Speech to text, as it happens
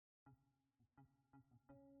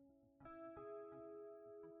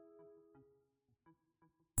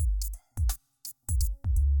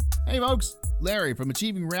Hey folks, Larry from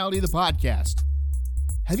Achieving Reality, the podcast.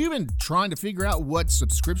 Have you been trying to figure out what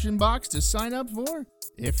subscription box to sign up for?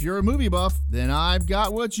 If you're a movie buff, then I've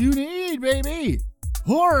got what you need, baby!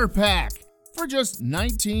 Horror Pack! For just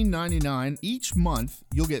 $19.99 each month,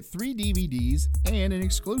 you'll get 3 DVDs and an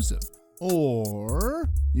exclusive. Or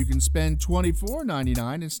you can spend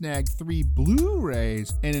 $24.99 and snag 3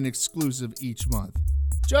 Blu-rays and an exclusive each month.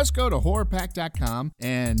 Just go to horrorpack.com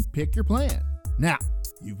and pick your plan. Now,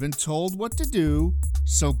 you've been told what to do,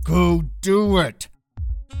 so go do it.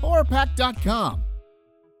 horrorpack.com.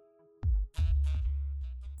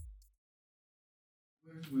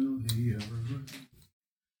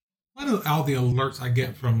 Why do all the alerts I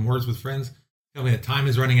get from Words with Friends tell me that time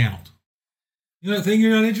is running out? You know that thing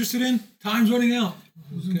you're not interested in? Time's running out.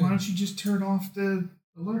 Why don't you just turn off the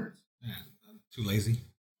alerts? Yeah, I'm too lazy.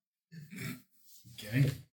 Okay.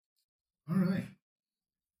 All right.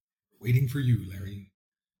 Waiting for you, Larry.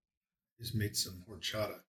 Just made some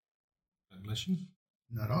horchata. God bless you.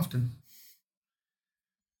 Not often.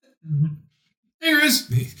 Hey, Riz.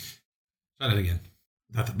 Try that again.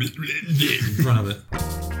 Not the in front of it.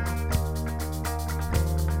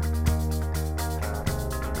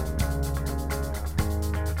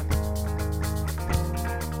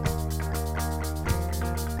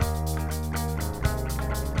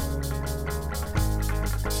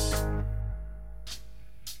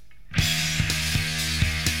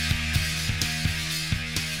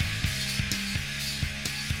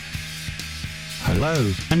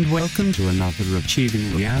 Hello, and welcome to another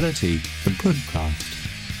Achieving Reality, the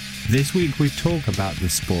podcast. This week we talk about the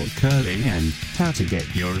sport curling and how to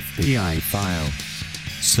get your FBI file.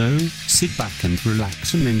 So, sit back and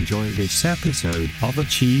relax and enjoy this episode of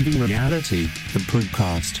Achieving Reality, the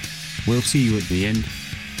podcast. We'll see you at the end.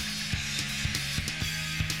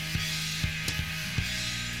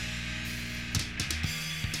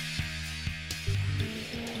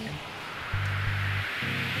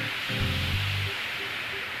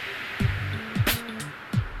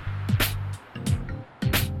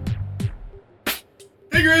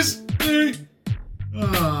 Hey, Grizz. Hey.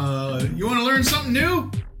 You want to learn something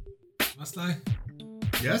new? Must I?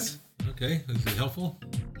 Yes. Okay, is it helpful?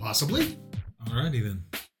 Possibly. Alrighty then.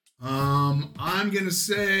 I'm gonna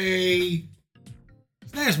say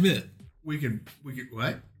Smash bit. we could what?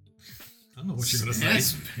 I don't know what you're gonna say.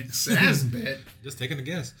 Sass bit. Just taking a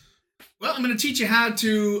guess. Well, I'm gonna teach you how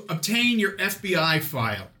to obtain your FBI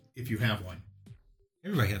file if you have one,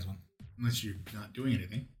 Everybody has one. unless you're not doing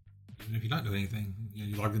anything. Even if you're not doing anything,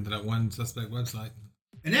 you logged into that one suspect website.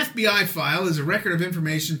 An FBI file is a record of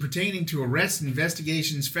information pertaining to arrests,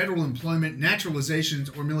 investigations, federal employment,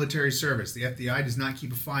 naturalizations, or military service. The FBI does not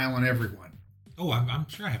keep a file on everyone. Oh, I'm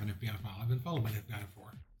sure I have an FBI file. I've been followed by the FBI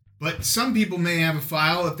before. But some people may have a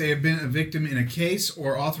file if they have been a victim in a case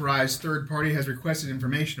or authorized third party has requested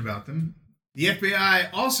information about them. The FBI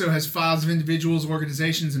also has files of individuals,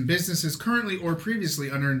 organizations, and businesses currently or previously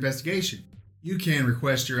under investigation. You can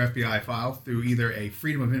request your FBI file through either a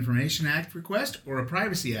Freedom of Information Act request or a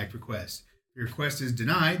Privacy Act request. If your request is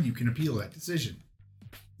denied, you can appeal that decision.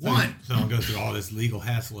 Someone goes through all this legal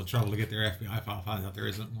hassle and trouble to get their FBI file, finds out there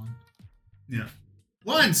isn't one. Yeah.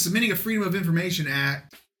 1. Submitting a Freedom of Information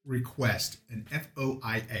Act request, an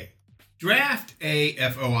FOIA. Draft a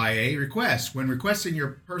FOIA request. When requesting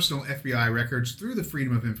your personal FBI records through the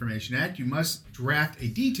Freedom of Information Act, you must draft a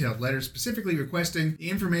detailed letter specifically requesting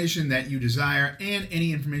the information that you desire and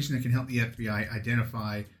any information that can help the FBI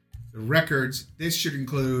identify the records. This should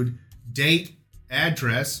include date,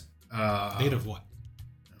 address. Date of what?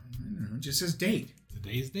 I don't know, it just says date.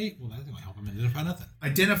 Today's date? Well, that's going to help them identify nothing.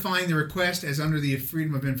 Identifying the request as under the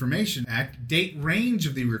Freedom of Information Act. Date range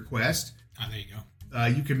of the request. Ah, there you go.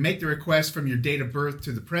 You can make the request from your date of birth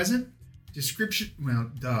to the present. Description.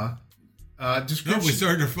 Description. No, we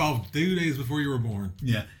started our file 2 days before you were born.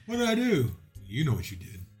 Yeah. What did I do? You know what you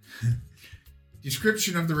did.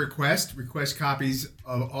 Description of the request. Request copies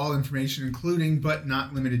of all information, including but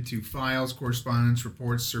not limited to files, correspondence,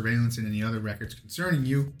 reports, surveillance, and any other records concerning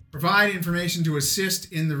you. Provide information to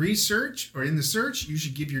assist in the research or in the search. You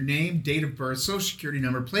should give your name, date of birth, social security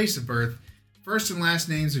number, place of birth, first and last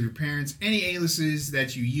names of your parents, any aliases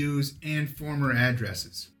that you use, and former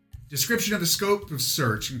addresses. Description of the scope of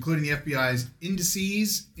search, including the FBI's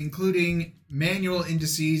indices, including manual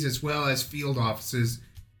indices as well as field offices.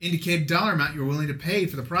 Indicate a dollar amount you're willing to pay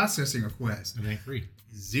for the processing request. It ain't free.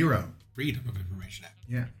 0. Freedom of Information Act.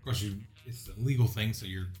 Yeah. Of course, it's a legal thing, so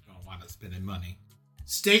you're going to wind up spending money.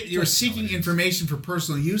 State you're seeking information for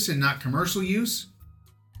personal use and not commercial use.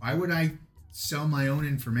 Why would I sell my own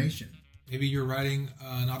information? Maybe you're writing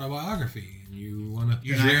an autobiography and you want to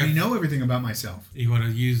use And I already know everything about myself. you want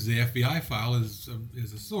to use the FBI file as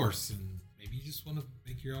a source, and maybe you just want to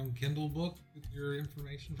make your own Kindle book with your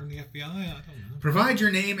information from the FBI. I don't know. Provide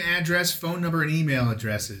your name, address, phone number, and email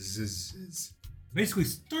addresses. Basically,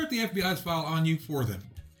 start the FBI's file on you for them.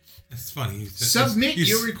 It's funny. Submit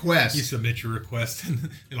your request. You submit your request, and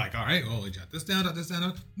they're like, "All right, well, we jot this down,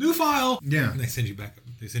 new file." Yeah. And they send you back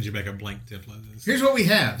a blank template. Here's what we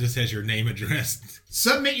have. It just has your name, address.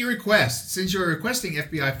 Submit your request. Since you're requesting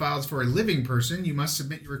FBI files for a living person, you must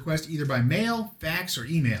submit your request either by mail, fax, or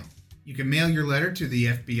email. You can mail your letter to the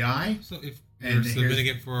FBI. So if And you're here's- submitting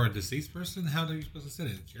it for a deceased person, how are you supposed to send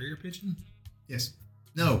it? Carrier pigeon? Yes.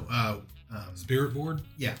 No. Spirit board?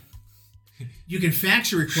 Yeah. You can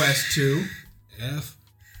fax your request to FBI.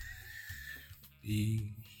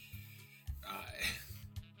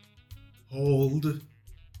 Hold,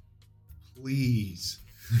 please.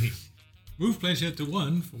 Move planchette to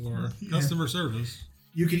 1 for customer service.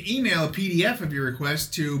 You can email a PDF of your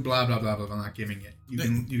request to blah blah blah blah. I'm not giving it. You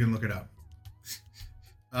can look it up.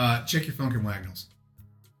 Check your Funkin' Wagnalls.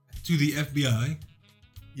 To the FBI.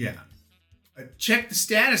 Yeah. Check the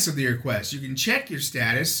status of the request. You can check your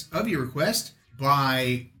status of your request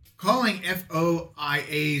by calling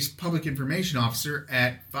FOIA's Public Information Officer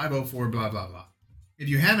at 504 blah blah blah. If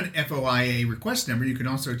you have an FOIA request number, you can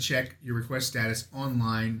also check your request status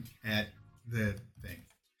online at the thing.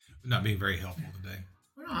 Not being very helpful today.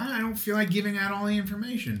 Well, I don't feel like giving out all the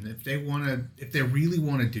information. If they really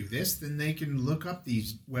want to do this, then they can look up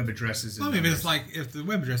these web addresses. And Well, I mean, numbers. it's like if the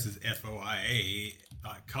web address is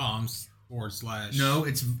foia.com / No,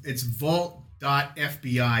 it's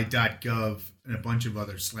vault.fbi.gov and a bunch of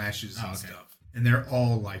other slashes and stuff. And they're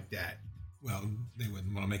all like that. Well, they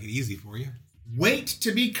wouldn't want to make it easy for you. Wait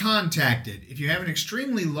to be contacted. If you have an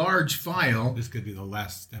extremely large file, This could be the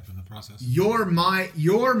last step in the process. your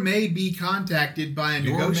may be contacted by a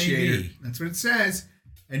Your negotiator. may be. That's what it says.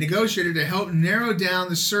 A negotiator to help narrow down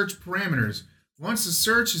the search parameters. Once the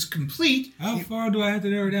search is complete, How far do I have to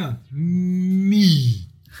narrow down? Me.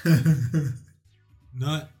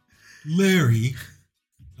 Not Larry.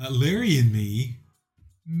 Not Larry and me.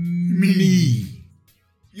 Me.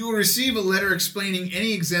 you will receive a letter explaining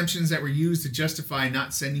any exemptions that were used to justify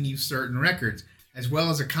not sending you certain records, as well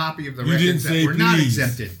as a copy of the You didn't records that say were not please.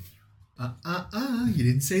 exempted. You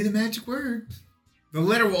didn't say the magic word. The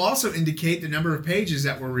letter will also indicate the number of pages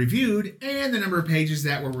that were reviewed and the number of pages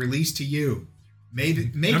that were released to you.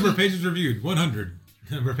 Number of pages reviewed, 100.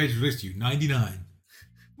 Number of pages released to you, 99.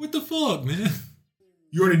 What the fuck, man?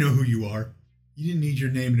 You already know who you are. You didn't need your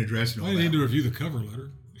name and address and all I that. need to review the cover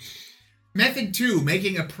letter. Method 2,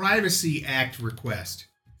 making a Privacy Act request.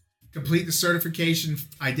 Complete the certification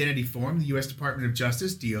identity form. The U.S. Department of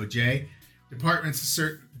Justice, DOJ,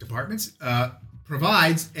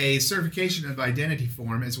 provides a certification of identity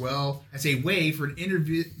form as well as a way for an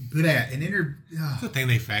interview. The thing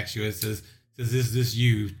they fax you, it says is this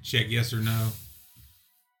you? Check yes or no.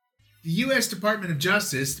 The U.S. Department of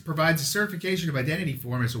Justice provides a certification of identity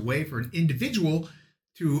form as a way for an individual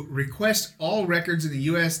to request all records in the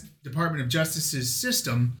U.S. Department of Justice's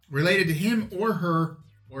system related to him or her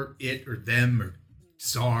or it or them or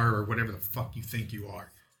czar or whatever the fuck you think you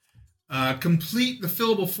are. Complete the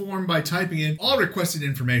fillable form by typing in all requested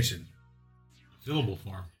information. Fillable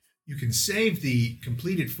form. You can save the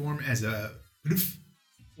completed form as a PDF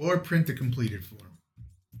or print the completed form.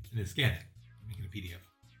 And then scan it. Make it a PDF.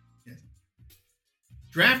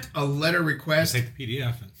 Draft a letter request Take the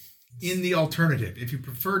PDF and in the alternative. If you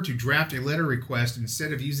prefer to draft a letter request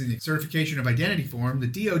instead of using the certification of identity form, the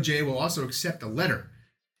DOJ will also accept a letter.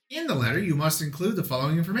 In the letter, you must include the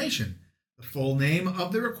following information: the full name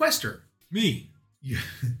of the requester, me.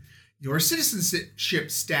 your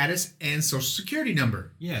citizenship status and social security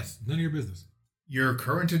number, Yes, none of your business. your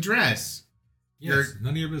current address, Yes,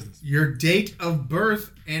 none of your business. your date of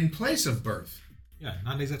birth and place of birth. Yeah,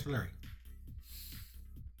 9 days after Larry.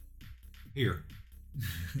 Here.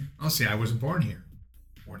 I'll say I wasn't born here.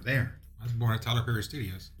 Born there, I was born at Tyler Perry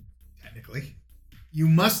Studios. technically. You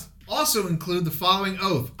must also include the following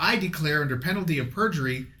oath: I declare under penalty of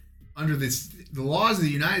perjury under the laws of the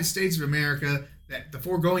United States of America that the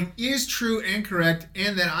foregoing is true and correct,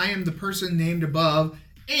 and that I am the person named above,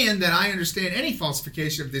 and that I understand any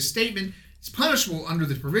falsification of this statement is punishable under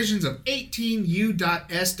the provisions of 18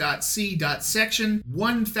 U.S.C. section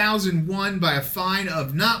 1001 by a fine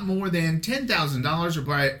of not more than $10,000 or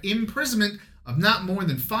by imprisonment of not more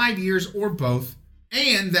than 5 years or both,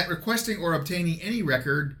 and that requesting or obtaining any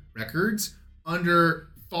records under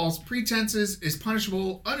false pretenses is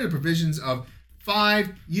punishable under the provisions of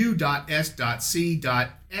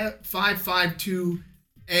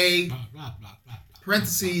 5U.S.C.552A Blah, blah, blah, blah, blah,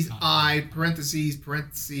 parentheses blah, blah, I parentheses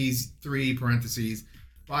 3 parentheses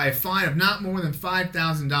by a fine of not more than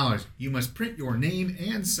 $5,000. You must print your name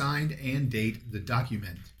and signed and date the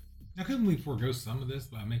document. Now, couldn't we forego some of this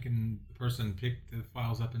by making the person pick the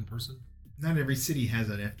files up in person? Not every city has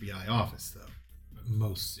an FBI office, though. But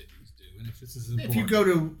most cities do. And if this is important, If you go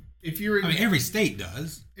to, if you're in, I mean, every state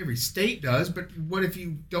does. every state does, but what if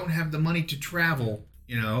you don't have the money to travel,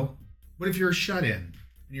 you know? What if you're a shut-in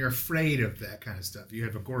and you're afraid of that kind of stuff? You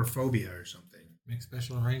have agoraphobia or something. Make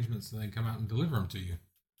special arrangements and they come out and deliver them to you.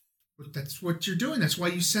 But that's what you're doing. That's why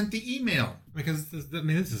you sent the email. Because, this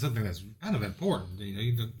is something that's kind of important.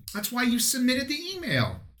 That's why you submitted the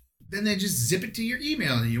email. Then they just zip it to your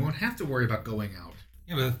email and you won't have to worry about going out.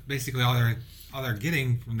 Yeah, but basically all they're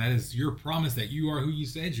getting from that is your promise that you are who you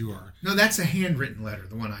said you are. No, that's a handwritten letter,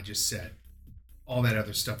 the one I just said. All that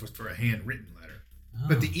other stuff was for a handwritten letter. Oh.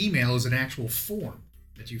 But the email is an actual form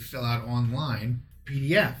that you fill out online,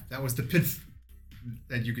 PDF. That was the PDF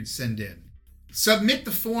that you could send in. Submit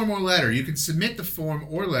the form or letter. You can submit the form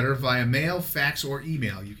or letter via mail, fax, or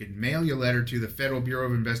email. You can mail your letter to the Federal Bureau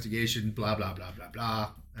of Investigation, blah, blah, blah, blah,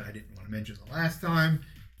 blah, that I didn't want to mention the last time.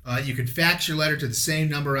 You can fax your letter to the same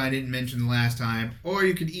number I didn't mention the last time, or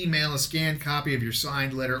you can email a scanned copy of your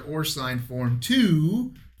signed letter or signed form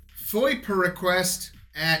to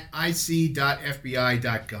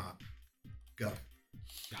foiperrequest@ic.fbi.gov.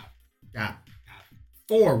 Got.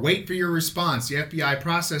 4. Wait for your response. The FBI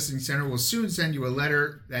Processing Center will soon send you a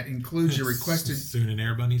letter that includes your requested... Soon in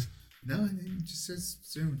Air Bunnies? No, it just says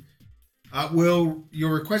soon. Will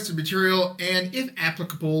your requested material and, if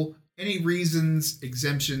applicable, any reasons,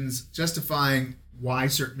 exemptions justifying why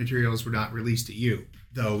certain materials were not released to you,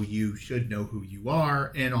 though you should know who you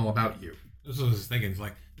are and all about you. That's what I was thinking. It's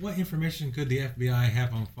like, what information could the FBI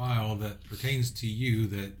have on file that pertains to you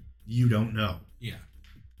that... You don't know. Yeah.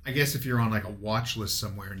 I guess if you're on like a watch list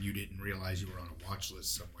somewhere and you didn't realize you were on a watch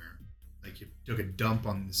list somewhere, like you took a dump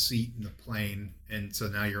on the seat in the plane, and so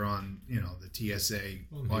now you're on, the TSA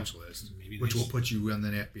watch list, which will put you on the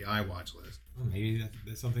FBI watch list. Well, maybe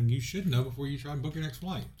that's something you should know before you try and book your next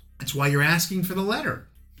flight. That's why you're asking for the letter.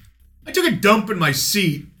 I took a dump in my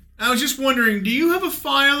seat. I was just wondering, do you have a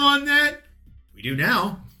file on that? We do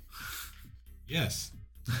now. Yes.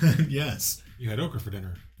 Yes. You had okra for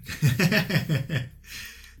dinner.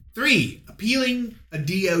 3. Appealing a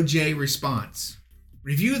DOJ response.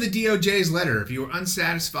 Review the DOJ's letter. If you are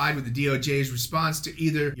unsatisfied with the DOJ's response to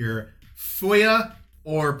either your FOIA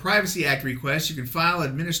or Privacy Act request, you can file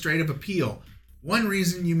administrative appeal. One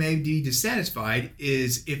reason you may be dissatisfied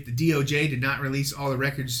is if the DOJ did not release all the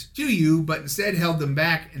records to you, but instead held them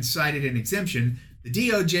back and cited an exemption. The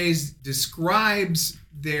DOJ describes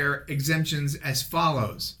their exemptions as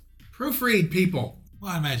follows. Proofread, people.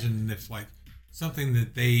 Well, I imagine if something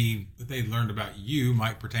that they learned about you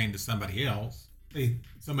might pertain to somebody else.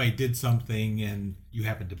 Somebody did something and you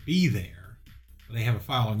happen to be there. But they have a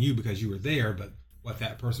file on you because you were there, but what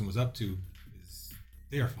that person was up to is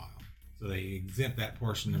their file. So they exempt that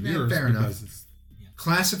portion of yours fair because enough. it's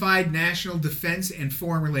Classified national defense and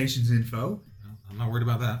foreign relations info. I'm not worried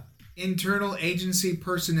about that. Internal agency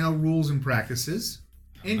personnel rules and practices.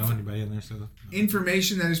 I don't know anybody in there, so...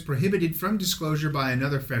 Information that is prohibited from disclosure by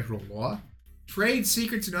another federal law. Trade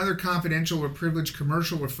secrets and other confidential or privileged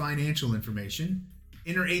commercial or financial information.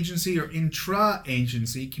 Interagency or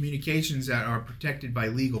intra-agency communications that are protected by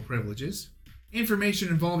legal privileges. Information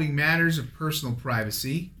involving matters of personal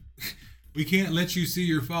privacy. We can't let you see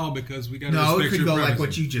your file because we got to No, respect it could your go privacy. like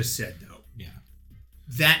what you just said, though. Yeah.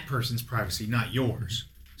 That person's privacy, not yours.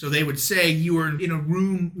 So they would say you were in a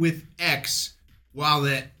room with X while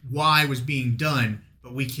that Y was being done,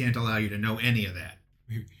 but we can't allow you to know any of that.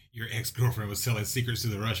 Your ex-girlfriend was selling secrets to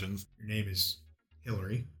the Russians. Your name is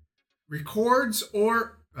Hillary. Records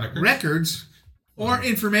or records or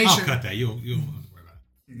information. I'll cut that. You'll have to worry about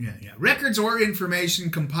it. Yeah. Records or information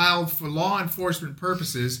compiled for law enforcement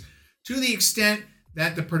purposes to the extent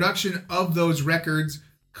that the production of those records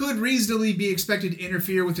could reasonably be expected to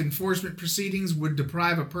interfere with enforcement proceedings, would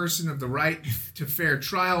deprive a person of the right to fair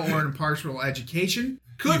trial or impartial education,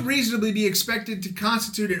 could reasonably be expected to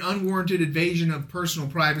constitute an unwarranted invasion of personal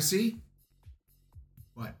privacy.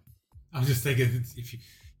 What? I'm just thinking, if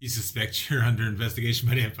you suspect you're under investigation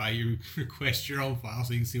by the FBI, you request your own file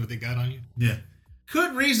so you can see what they got on you. Yeah.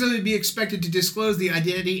 Could reasonably be expected to disclose the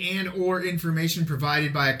identity and or information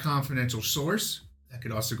provided by a confidential source. That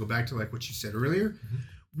could also go back to like what you said earlier. Mm-hmm.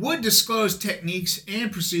 Would disclose techniques and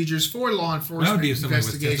procedures for law enforcement That would be if somebody was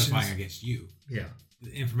investigations. testifying against you. Yeah.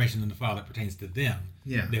 the information in the file that pertains to them,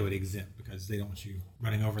 Yeah. they would exempt because they don't want you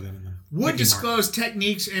running over them in the Would wiki disclose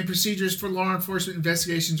techniques and procedures for law enforcement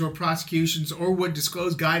investigations or prosecutions, or would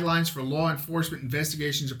disclose guidelines for law enforcement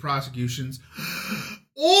investigations or prosecutions,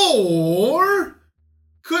 or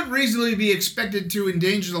could reasonably be expected to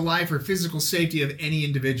endanger the life or physical safety of any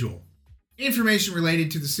individual. Information related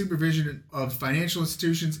to the supervision of financial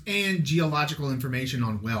institutions and geological information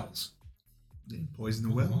on wells. They poison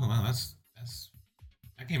the well. Oh, wow,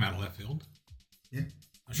 that came out of left field. Yeah.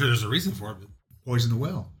 I'm sure there's a reason for it, but Poison the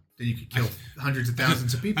well. Then you could kill hundreds of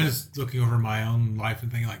thousands of people. I'm just looking over my own life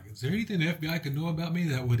and thinking, like, is there anything the FBI could know about me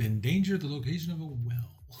that would endanger the location of a well?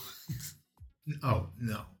 Oh,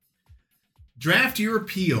 no. Draft your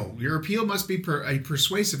appeal. Your appeal must be a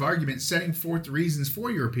persuasive argument setting forth the reasons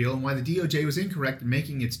for your appeal and why the DOJ was incorrect in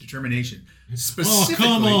making its determination. Specifically,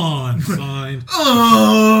 Oh, come on, signed.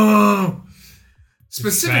 Oh!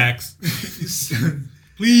 Specific. Facts.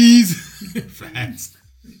 Please. Facts.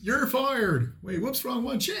 You're fired. Wait, whoops, wrong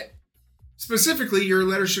one. Shit. Specifically, your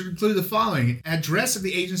letter should include the following: address of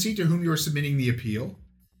the agency to whom you are submitting the appeal,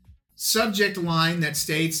 subject line that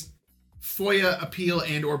states FOIA appeal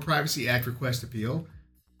and or Privacy Act request appeal,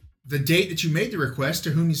 the date that you made the request,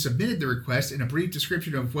 to whom you submitted the request, and a brief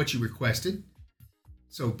description of what you requested.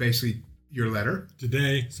 So basically, your letter.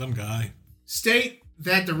 Today, some guy. State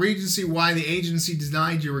that the regency why the agency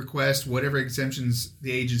denied your request, whatever exemptions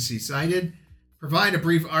the agency cited. Provide a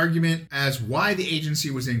brief argument as why the agency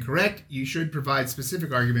was incorrect. You should provide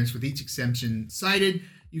specific arguments with each exemption cited.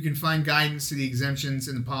 You can find guidance to the exemptions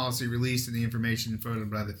in the policy released and the information for the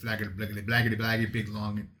blaggity big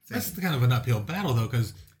long thing. That's kind of an uphill battle, though,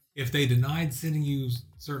 because if they denied sending you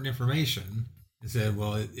certain information and said,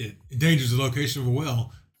 well, it endangers the location of a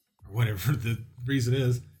well, or whatever the reason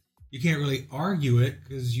is, you can't really argue it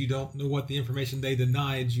because you don't know what the information they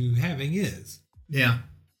denied you having is. Yeah.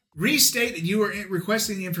 Restate that you are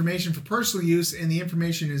requesting the information for personal use and the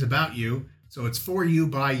information is about you. So it's for you,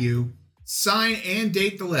 by you. Sign and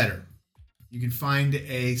date the letter. You can find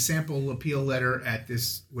a sample appeal letter at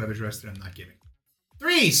this web address that I'm not giving.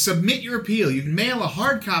 3, submit your appeal. You can mail a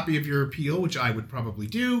hard copy of your appeal, which I would probably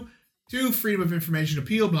do, to Freedom of Information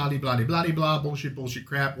Appeal, blah, blah, blah, blah, blah, bullshit,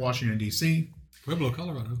 crap, Washington, D.C. Pueblo,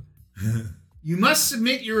 Colorado. You must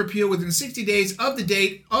submit your appeal within 60 days of the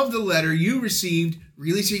date of the letter you received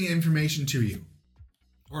releasing information to you.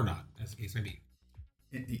 Or not, as the case may be.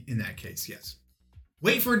 In that case, yes.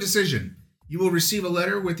 Wait for a decision. You will receive a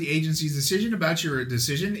letter with the agency's decision about your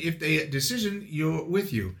decision if they decision you're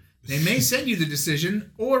with you. They may send you the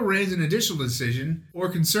decision or raise an additional decision or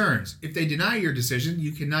concerns. If they deny your decision,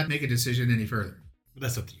 you cannot make a decision any further. But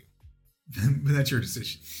that's up to you. But that's your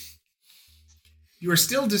decision. You are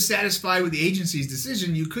still dissatisfied with the agency's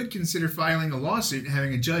decision, you could consider filing a lawsuit and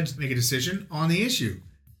having a judge make a decision on the issue.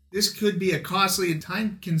 This could be a costly and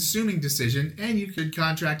time-consuming decision, and you could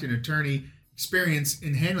contract an attorney experienced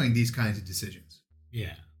in handling these kinds of decisions.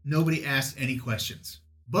 Yeah. Nobody asked any questions.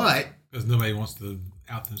 But... because nobody wants to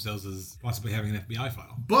out themselves as possibly having an FBI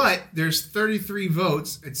file. But there's 33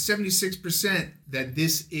 votes at 76% that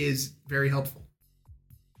this is very helpful.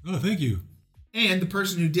 Oh, thank you. And the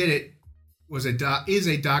person who did it is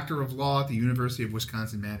a doctor of law at the University of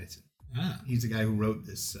Wisconsin-Madison. Ah. He's the guy who wrote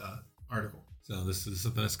this article. So this is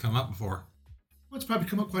something that's come up before. Well, it's probably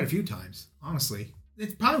come up quite a few times, honestly.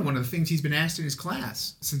 It's probably one of the things he's been asked in his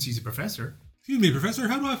class since he's a professor. Excuse me, Professor,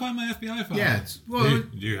 how do I find my FBI file? Yeah, do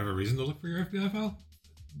you have a reason to look for your FBI file?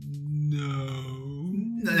 No.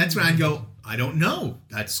 That's when I'd go, I don't know.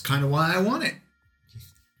 That's kind of why I want it.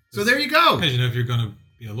 So there you go. Because, if you're going to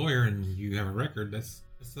be a lawyer and you have a record, that's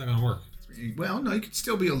not going to work. Well, no, you could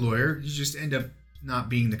still be a lawyer. You just end up not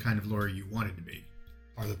being the kind of lawyer you wanted to be.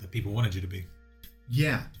 Or that the people wanted you to be.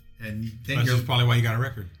 Yeah. And then that's just probably why you got a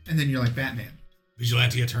record. And then you're like Batman.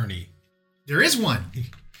 Vigilante attorney. There is one.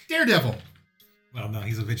 Daredevil. Well, no,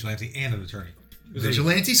 he's a vigilante and an attorney.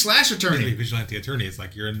 Vigilante/attorney. Vigilante attorney. It's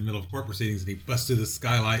like you're in the middle of court proceedings and he busts through the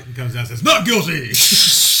skylight and comes down and says, "Not guilty!"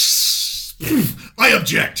 I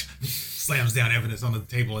object. Slams down evidence on the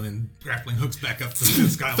table and then grappling hooks back up to the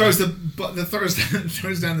skylight.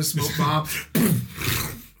 throws down the smoke bomb.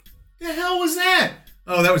 The hell was that?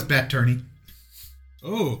 Oh, that was Bat-Turney.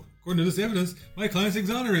 Oh, according to this evidence, my client's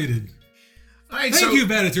exonerated. All right, Thank you,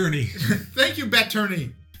 Bat Attorney. Thank you,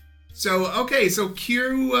 Bat-Turney. So, okay, so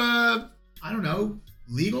cue, I don't know,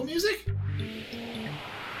 legal music?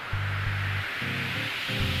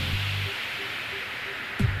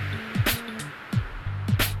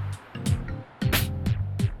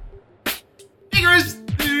 Hey, Chris!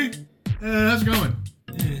 How's it going?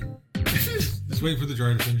 Just waiting for the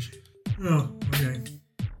dryer to finish. Oh, okay.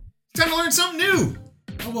 It's time to learn something new.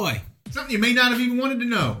 Oh boy. Something you may not have even wanted to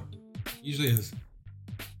know. Usually is.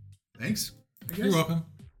 Thanks. I guess. You're welcome.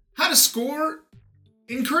 How to score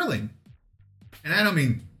in curling. And I don't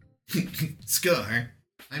mean score.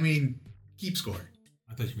 I mean keep score.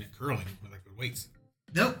 I thought you meant curling, like with weights.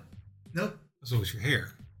 Nope. That's always your hair.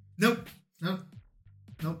 Nope.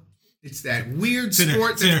 It's that weird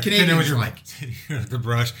sport that Canadians like. The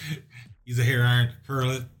brush. Use a hair iron.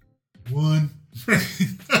 Curl it. 1,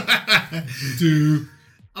 2.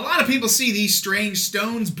 A lot of people see these strange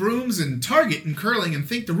stones, brooms, and target in curling and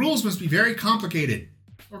think the rules must be very complicated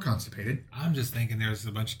or constipated. I'm just thinking there's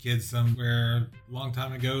a bunch of kids somewhere a long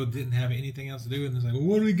time ago didn't have anything else to do, and it's like, well,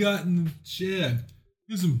 what do we got in the shed?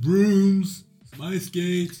 Here's some brooms, some ice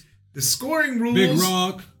skates, The scoring rules big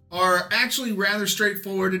rock. are actually rather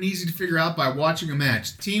straightforward and easy to figure out by watching a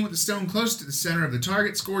match. The team with the stone close to the center of the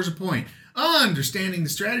target scores a point. Understanding the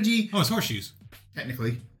strategy... Oh, it's horseshoes.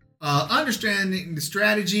 Technically. Understanding the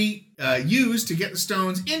strategy used to get the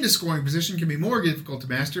stones into scoring position can be more difficult to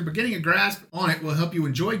master, but getting a grasp on it will help you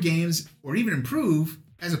enjoy games or even improve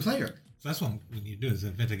as a player. So that's what we need to do is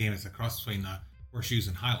invent a game that's a cross between horseshoes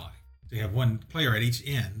and highlight. So you have one player at each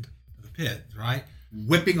end of the pit, right?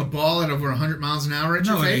 Whipping a ball at over 100 miles an hour at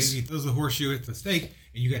your face? He throws the horseshoe at the stake,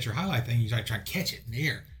 and you got your highlight thing. You try to catch it in the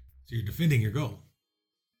air. So you're defending your goal.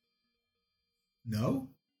 No?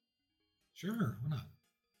 Sure, why not?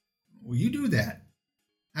 Well, you do that.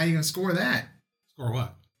 How are you going to score that? Score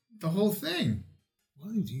what? The whole thing.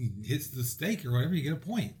 Well, he hits the stake or whatever, you get a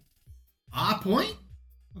point. A point?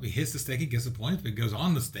 Well, if he hits the stake, he gets a point. If it goes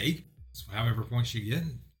on the stake, it's however points you get.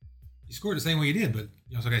 You scored the same way you did, but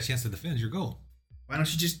you also got a chance to defend your goal. Why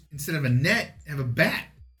don't you just, instead of a net, have a bat?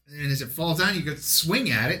 And as it falls down, you go swing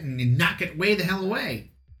at it and you knock it way the hell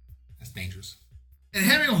away. That's dangerous. And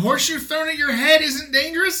having a horseshoe thrown at your head isn't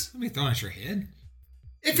dangerous? Somebody throwing at your head.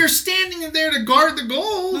 If you're standing there to guard the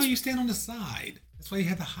goal. No, you stand on the side. That's why you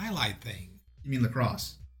have the highlight thing. You mean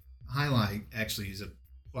lacrosse? A highlight actually is a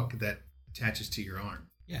bucket that attaches to your arm.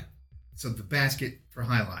 Yeah. So the basket for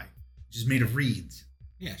highlight, which is made of reeds.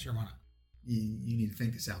 Yeah, sure, why not? You need to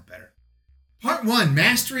think this out better. Part 1,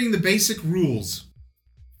 mastering the basic rules.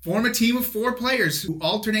 Form a team of 4 players who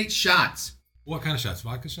alternate shots. What kind of shots?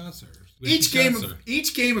 Vodka shots or Each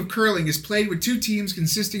game of curling is played with 2 teams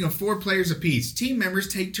consisting of 4 players apiece. Team members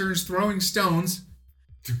take turns throwing stones.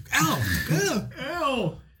 Ow!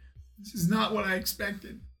 Ow! This is not what I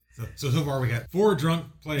expected. So far we got 4 drunk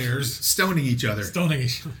players Stoning each other. stoning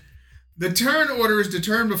each other. The turn order is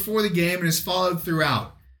determined before the game and is followed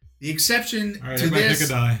throughout. The exception All right, to everybody this pick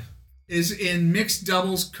a die. is in mixed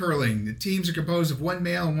doubles curling. The teams are composed of 1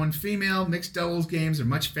 male and 1 female. Mixed doubles games are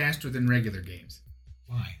much faster than regular games.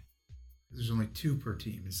 Why? There's only 2 per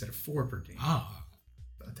team instead of 4 per team. Ah,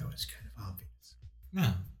 I thought that was kind of obvious.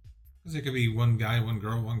 no. Because it could be 1 guy, 1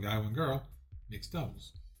 girl, 1 guy, 1 girl. Mixed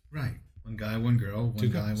doubles. Right. 1 guy, 1 girl, 1 2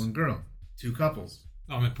 guy, couples. 1 girl. 2 couples.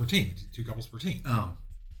 No, I meant per team. 2 couples per team. Oh.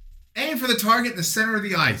 Aim for the target in the center of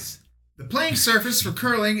the ice. The playing surface for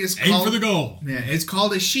curling is Aim called... for the goal. Yeah, it's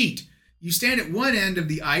called a sheet. You stand at one end of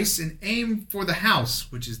the ice and aim for the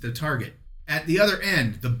house, which is the target. At the other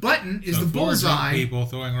end, the button is So the 4 drunk bullseye. people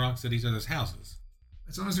throwing rocks at each other's houses.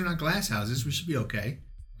 As long as they're not glass houses, we should be okay.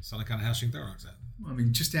 That's the only kind of house you can throw rocks at. I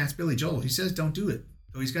mean, just ask Billy Joel. He says don't do it.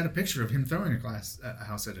 Though he's got a picture of him throwing a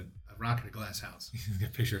house at a rock at a glass house. You get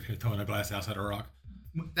a picture of him throwing a glass house at a rock.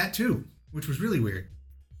 That too, which was really weird.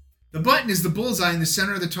 The button is the bullseye in the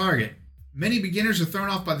center of the target. Many beginners are thrown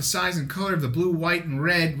off by the size and color of the blue, white, and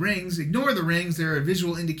red rings. Ignore the rings. They're a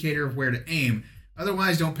visual indicator of where to aim.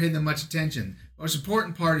 Otherwise, don't pay them much attention. The most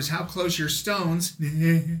important part is how close your stones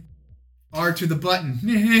are to the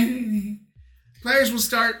button. Players will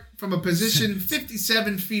start from a position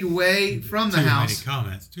 57 feet away from the house. Too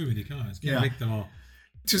many comments. Can't Yeah. make them all.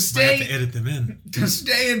 To Might have to stay edit them in. To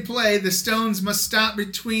stay in play, the stones must stop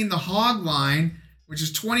between the hog line, which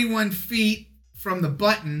is 21 feet from the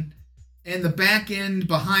button, and the back end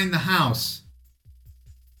behind the house.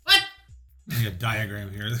 What? I have a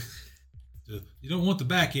diagram here. So you don't want the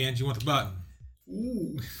back end, you want the button.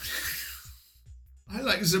 Ooh. I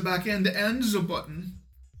like the back end and the button.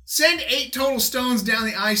 Send 8 total stones down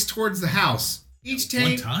the ice towards the house. Each team...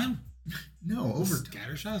 One time? No, over time.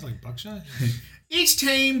 Scatter shots like buckshot? Each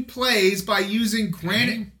team plays by using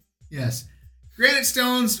granite... Yes. Granite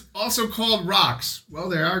stones, also called rocks. Well,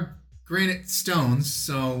 there are granite stones,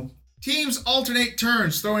 so... Teams alternate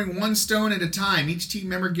turns, throwing 1 stone at a time. Each team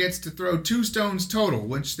member gets to throw 2 stones total,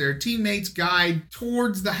 which their teammates guide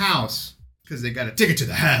towards the house. Because they got a ticket to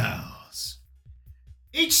the house.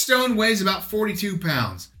 Each stone weighs about 42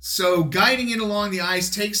 pounds, so guiding it along the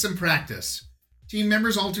ice takes some practice. Team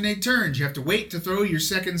members alternate turns. You have to wait to throw your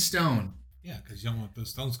second stone. Yeah, because you don't want those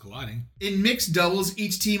stones colliding. In mixed doubles,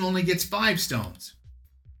 each team only gets 5 stones.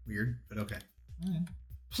 Weird, but okay. Mm.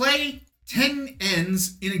 Play 10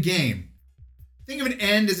 ends in a game. Think of an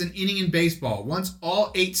end as an inning in baseball. Once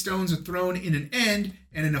all 8 stones are thrown in an end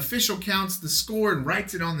and an official counts the score and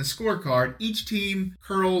writes it on the scorecard, each team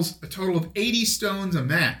curls a total of 80 stones a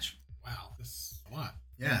match. Wow, that's a lot.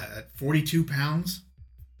 Yeah, at 42 pounds,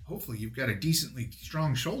 hopefully you've got a decently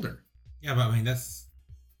strong shoulder. Yeah, but I mean, that's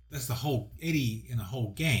the whole 80 in a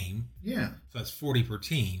whole game. Yeah. So that's 40 per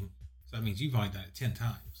team. So that means you've only done it 10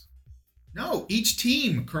 times. No, each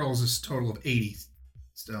team curls a total of 80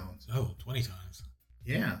 stones. Oh, 20 times.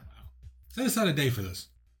 Yeah, Wow. Set aside a day for this.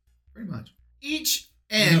 pretty much. Each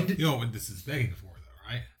end... You know what this is begging for,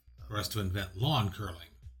 though, right? For us to invent lawn curling,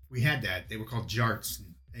 We had that. They were called jarts,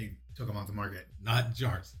 and they took them off the market. not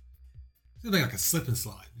jars. It's like a slip and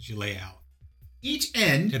slide that you lay out. Each You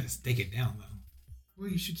end... have to stake it down, though. Well,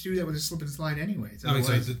 you should do that with a slip and slide anyways. I mean,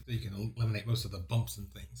 so Otherwise- that you can eliminate most of the bumps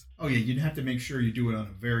and things. Oh, yeah, you'd have to make sure you do it on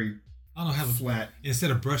a very I don't know how flat... instead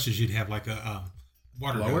of brushes, you'd have like a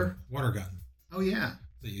water Blower? gun. Water gun. Oh, yeah.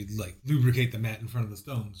 So you'd like lubricate the mat in front of the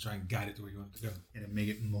stones, try and guide it to where you want it to go. And it'd make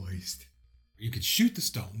it moist. Or you could shoot the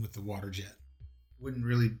stone with the water jet. Wouldn't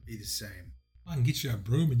really be the same. I can get you a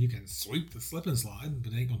broom and you can sweep the slip and slide,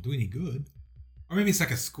 but it ain't gonna do any good. Or maybe it's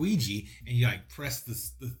like a squeegee and you like press the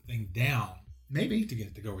thing down Maybe. to get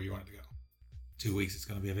it to go where you want it to go. 2 weeks, it's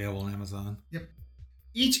gonna be available on Amazon. Yep.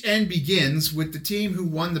 Each end begins with the team who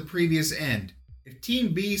won the previous end. If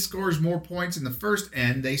Team B scores more points in the first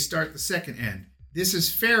end, they start the second end. This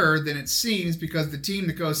is fairer than it seems because the team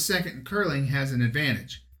that goes second in curling has an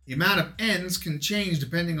advantage. The amount of ends can change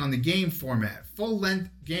depending on the game format. Full-length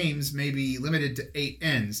games may be limited to 8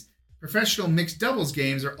 ends. Professional mixed doubles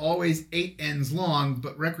games are always 8 ends long,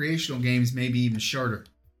 but recreational games may be even shorter.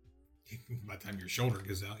 By the time your shoulder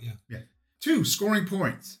goes out, yeah. 2. Scoring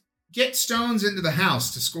points. Get stones into the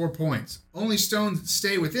house to score points. Only stones that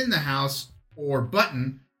stay within the house or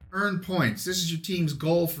button earn points. This is your team's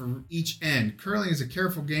goal for each end. Curling is a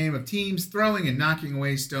careful game of teams throwing and knocking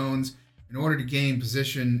away stones in order to gain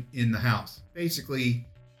position in the house. Basically,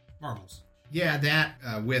 Marbles. yeah,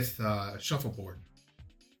 that with shuffleboard.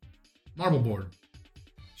 Marble board.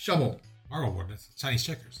 Shovel. Marble board, that's Chinese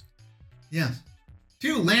checkers. Yes.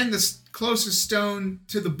 2. Land the closest stone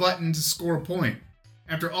to the button to score a point.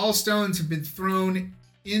 After all stones have been thrown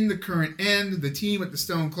in the current end, the team with the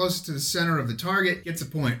stone closest to the center of the target gets a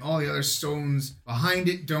point. All the other stones behind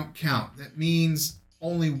it don't count. That means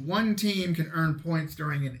only one team can earn points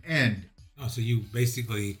during an end. Oh, so you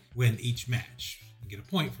basically win each match. You get a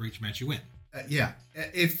point for each match you win. Yeah.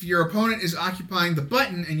 If your opponent is occupying the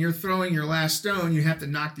button and you're throwing your last stone, you have to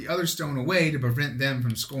knock the other stone away to prevent them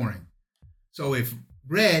from scoring. So if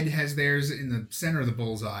red has theirs in the center of the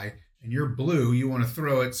bullseye and you're blue, you want to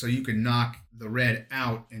throw it so you can knock the red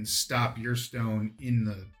out and stop your stone in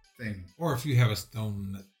the thing. Or if you have a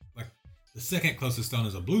stone that, like, the second closest stone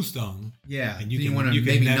is a blue stone. Yeah, And and you you can- want to you can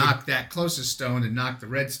maybe navig- knock that closest stone and knock the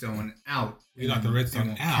red stone out. You knock the red stone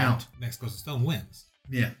won't out, count. next closest stone wins.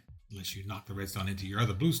 Yeah, Unless you knock the red stone into your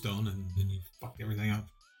other blue stone and then you fucked everything up.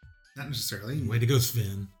 not necessarily. Way to go,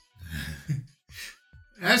 Sven.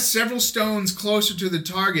 Has several stones closer to the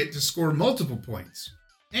target to score multiple points.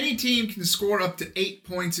 Any team can score up to 8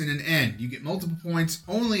 points in an end. You get multiple points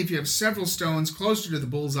only if you have several stones closer to the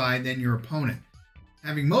bullseye than your opponent.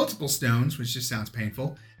 Having multiple stones, which just sounds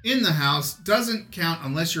painful, in the house doesn't count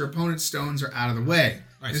unless your opponent's stones are out of the way.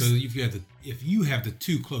 Right, This- so if you have the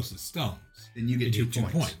 2 closest stones, then you get you 2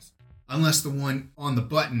 get points. Unless the one on the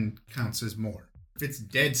button counts as more. If it's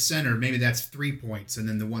dead center, maybe that's 3 points, and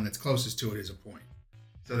then the one that's closest to it is a point.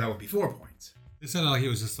 So that would be 4 points. It sounded like it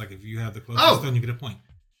was just like if you have the closest Oh! stone, you get a point.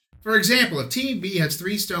 For example, if Team B has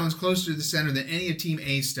 3 stones closer to the center than any of Team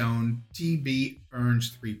A's stone, Team B earns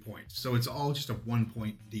 3 points. So it's all just a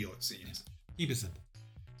 1-point deal, it seems. Keep it simple.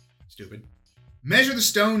 Stupid. Measure the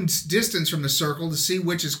stone's distance from the circle to see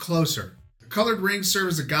which is closer. The colored ring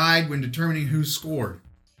serves as a guide when determining who scored.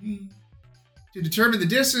 To determine the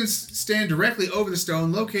distance, stand directly over the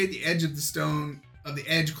stone, locate the edge of the stone of the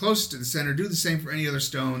edge closest to the center. Do the same for any other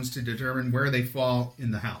stones to determine where they fall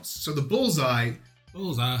in the house. So the bullseye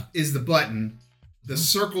Bullseye. is the button. The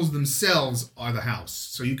circles themselves are the house.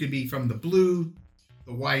 So you could be from the blue,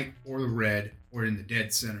 the white, or the red, or in the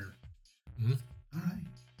dead center. Mhm. All right.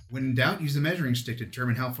 When in doubt, use the measuring stick to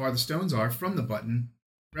determine how far the stones are from the button.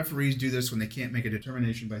 Referees do this when they can't make a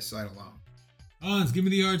determination by sight alone. Hans, give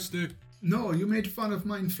me the yardstick. No, you made fun of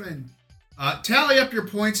my friend. Tally up your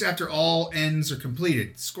points after all ends are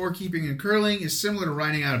completed. Scorekeeping in curling is similar to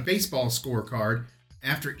writing out a baseball scorecard.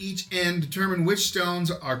 After each end, determine which stones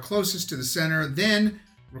are closest to the center. Then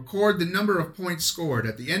record the number of points scored.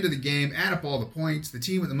 At the end of the game, add up all the points. The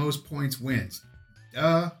team with the most points wins.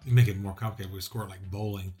 You make it more complicated. We score it like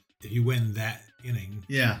bowling. If you win that inning,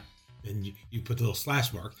 Yeah. then you put the little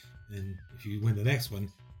slash mark. And if you win the next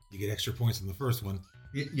one, you get extra points on the first one.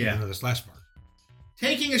 Yeah. Another slash mark.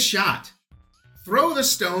 Taking a shot. Throw the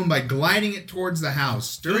stone by gliding it towards the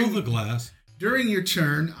house. Fill the glass. During your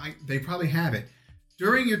turn, they probably have it.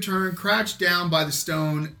 During your turn, crouch down by the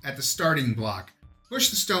stone at the starting block. Push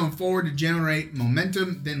the stone forward to generate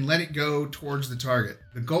momentum, then let it go towards the target.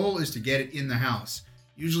 The goal is to get it in the house,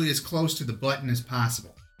 usually as close to the button as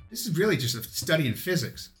possible. This is really just a study in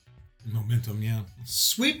physics. Momentum, yeah.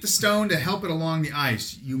 Sweep the stone to help it along the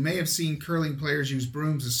ice. You may have seen curling players use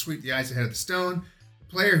brooms to sweep the ice ahead of the stone.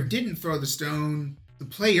 The players who didn't throw the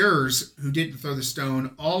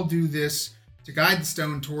stone all do this to guide the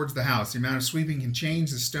stone towards the house. The amount of sweeping can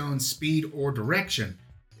change the stone's speed or direction.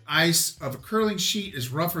 The ice of a curling sheet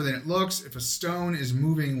is rougher than it looks. If a stone is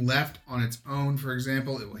moving left on its own, for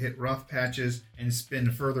example, it will hit rough patches and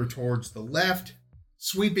spin further towards the left.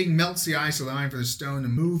 Sweeping melts the ice, allowing for the stone to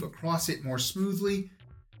move across it more smoothly.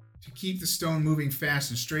 To keep the stone moving fast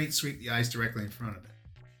and straight, sweep the ice directly in front of it.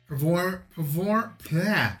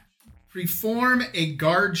 Perform a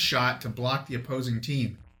guard shot to block the opposing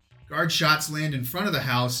team. Guard shots land in front of the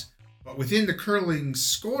house, but within the curling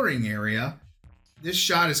scoring area. This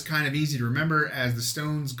shot is kind of easy to remember as the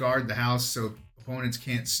stones guard the house so opponents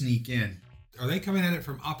can't sneak in. Are they coming at it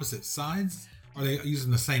from opposite sides? Or are they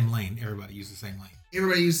using the same lane? Everybody uses the same lane.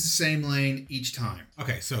 Everybody uses the same lane each time.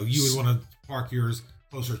 Okay, so you would want to park yours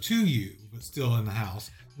closer to you, but still in the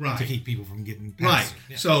house, Right. to keep people from getting past Right.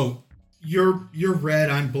 you. Yeah. So you're red,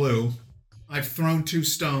 I'm blue. I've thrown two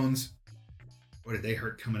stones. Boy, did they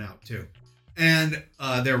hurt coming out too. And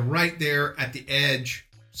they're right there at the edge.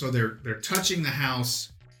 So they're touching the house.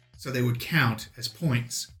 So they would count as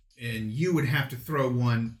points. And you would have to throw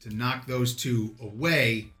one to knock those two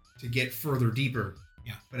away to get further deeper.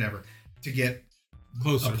 Yeah. Whatever. To get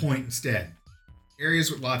Closer. a point instead.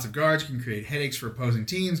 Areas with lots of guards can create headaches for opposing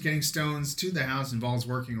teams. Getting stones to the house involves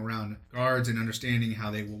working around guards and understanding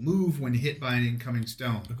how they will move when hit by an incoming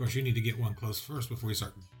stone. Of course, you need to get one close first before you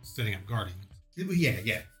start setting up guarding.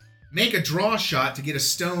 Yeah. Make a draw shot to get a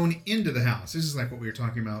stone into the house. This is like what we were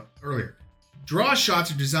talking about earlier. Draw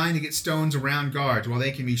shots are designed to get stones around guards. While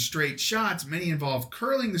they can be straight shots, many involve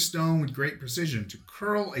curling the stone with great precision. To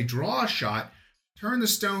curl a draw shot, turn the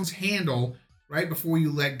stone's handle right before you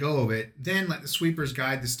let go of it. Then let the sweepers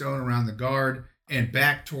guide the stone around the guard and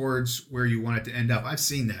back towards where you want it to end up. I've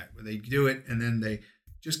seen that, where they do it and then they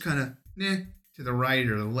just kind of to the right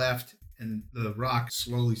or the left, and the rock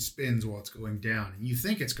slowly spins while it's going down. And you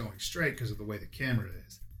think it's going straight because of the way the camera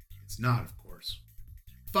is. It's not, of course.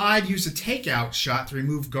 5, use a takeout shot to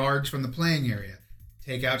remove guards from the playing area.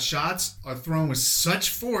 Takeout shots are thrown with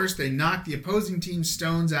such force they knock the opposing team's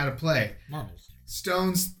stones out of play. Marbles.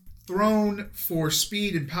 Stones thrown for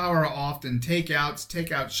speed and power are often takeouts.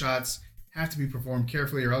 Takeout shots have to be performed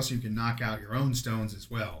carefully or else you can knock out your own stones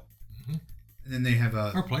as well. Mm-hmm. And then they have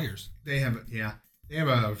Or players. They have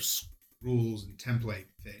a rules and template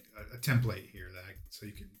thing, a template here so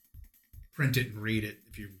you can print it and read it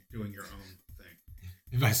if you're doing your own thing.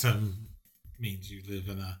 If by some means you live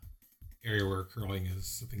in a area where curling is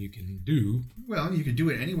something you can do. Well, you could do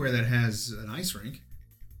it anywhere that has an ice rink.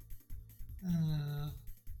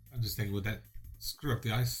 I'm just thinking, would that screw up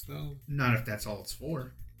the ice though? Not if that's all it's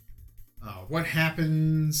for. What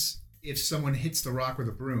happens if someone hits the rock with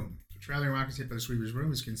a broom? If a traveling rock is hit by the sweeper's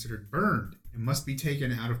broom, is considered burned and must be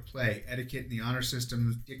taken out of play. Etiquette in the honor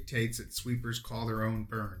system dictates that sweepers call their own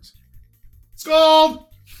burns. Scold!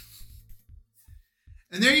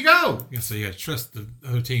 And there you go. Yeah, so you got to trust the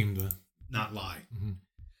other team to Not lie. Mm-hmm.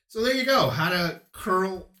 So there you go. How to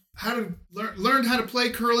curl, learn how to play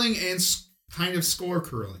curling and kind of score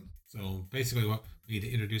curling. So basically, what we need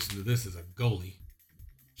to introduce into this is a goalie.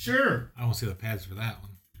 Sure. I don't see the pads for that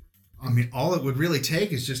one. I mean, all it would really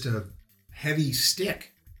take is just a heavy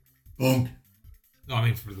stick. Boom. No, I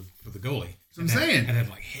mean for the goalie. That's what I'm saying. And have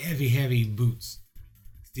like heavy boots,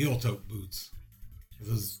 steel toe boots.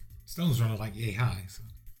 Those stones run like yay high. So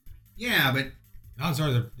Yeah, but odds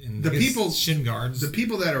are they're in the people shin guards. The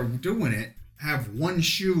people that are doing it have one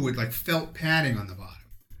shoe with like felt padding on the bottom,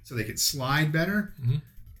 so they could slide better. Mm-hmm.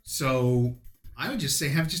 So I would just say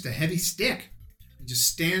have just a heavy stick. And just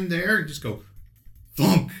stand there and just go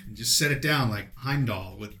thunk and just set it down like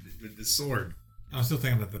Heimdall with the sword. I'm still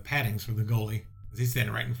thinking about the paddings for the goalie. He's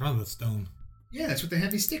standing right in front of the stone. Yeah, that's what the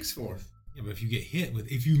heavy stick's for. Yeah, but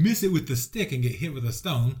if you miss it with the stick and get hit with a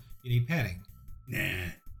stone, you need padding.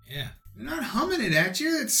 Nah. Yeah. They're not humming it at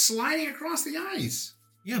you. It's sliding across the ice.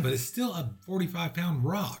 Yeah, but it's still a 45-pound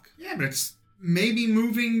rock. Yeah, but it's maybe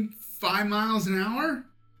moving 5 miles an hour.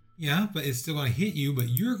 Yeah, but it's still going to hit you, but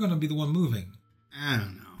you're going to be the one moving. I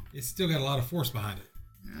don't know. It's still got a lot of force behind it.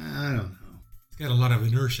 I don't know. It's got a lot of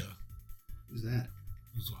inertia. Who's that?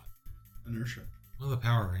 Who's what? Inertia. One of the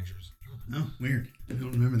Power Rangers. Oh, weird. I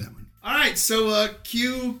don't remember that one. All right, so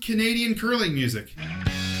cue Canadian curling music.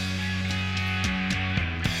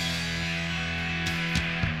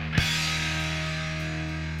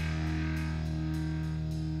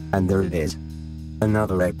 And there it is.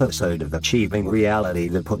 Another episode of Achieving Reality,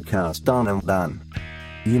 the podcast done and done.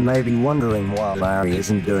 You may be wondering why Larry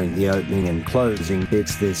isn't doing the opening and closing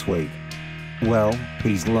bits this week. Well,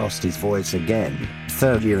 he's lost his voice again,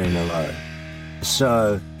 3rd year in a row.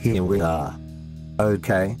 So, here we are.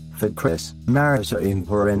 Okay, for Chris, Marissa in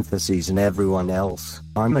parentheses and everyone else,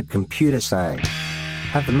 I'm a computer saying,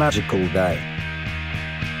 have a magical day.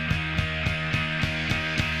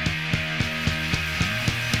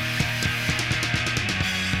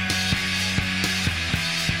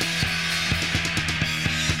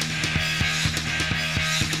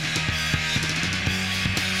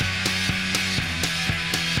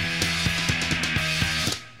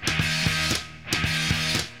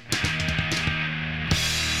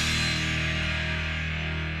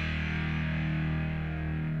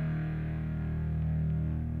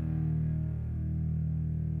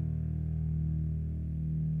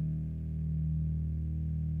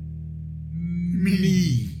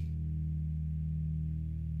 Me.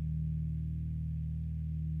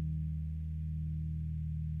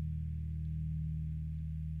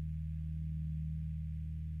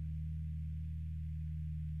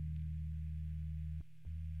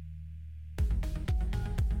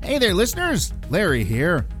 Hey there, listeners. Larry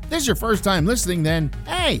here. If this is your first time listening, then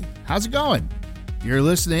hey, how's it going? If you're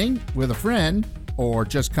listening with a friend or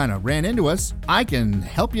just kind of ran into us, I can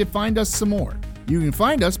help you find us some more. You can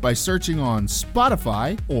find us by searching on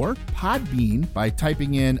Spotify or Podbean by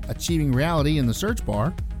typing in Achieving Reality in the search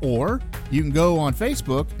bar, or you can go on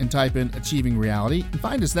Facebook and type in Achieving Reality and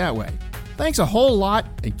find us that way. Thanks a whole lot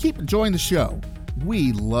and keep enjoying the show.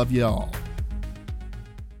 We love you all.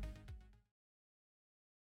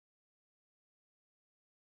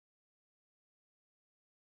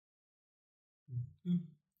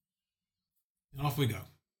 And off we go.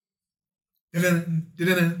 Go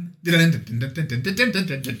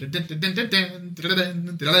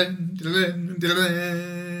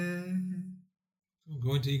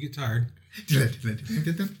until you get tired.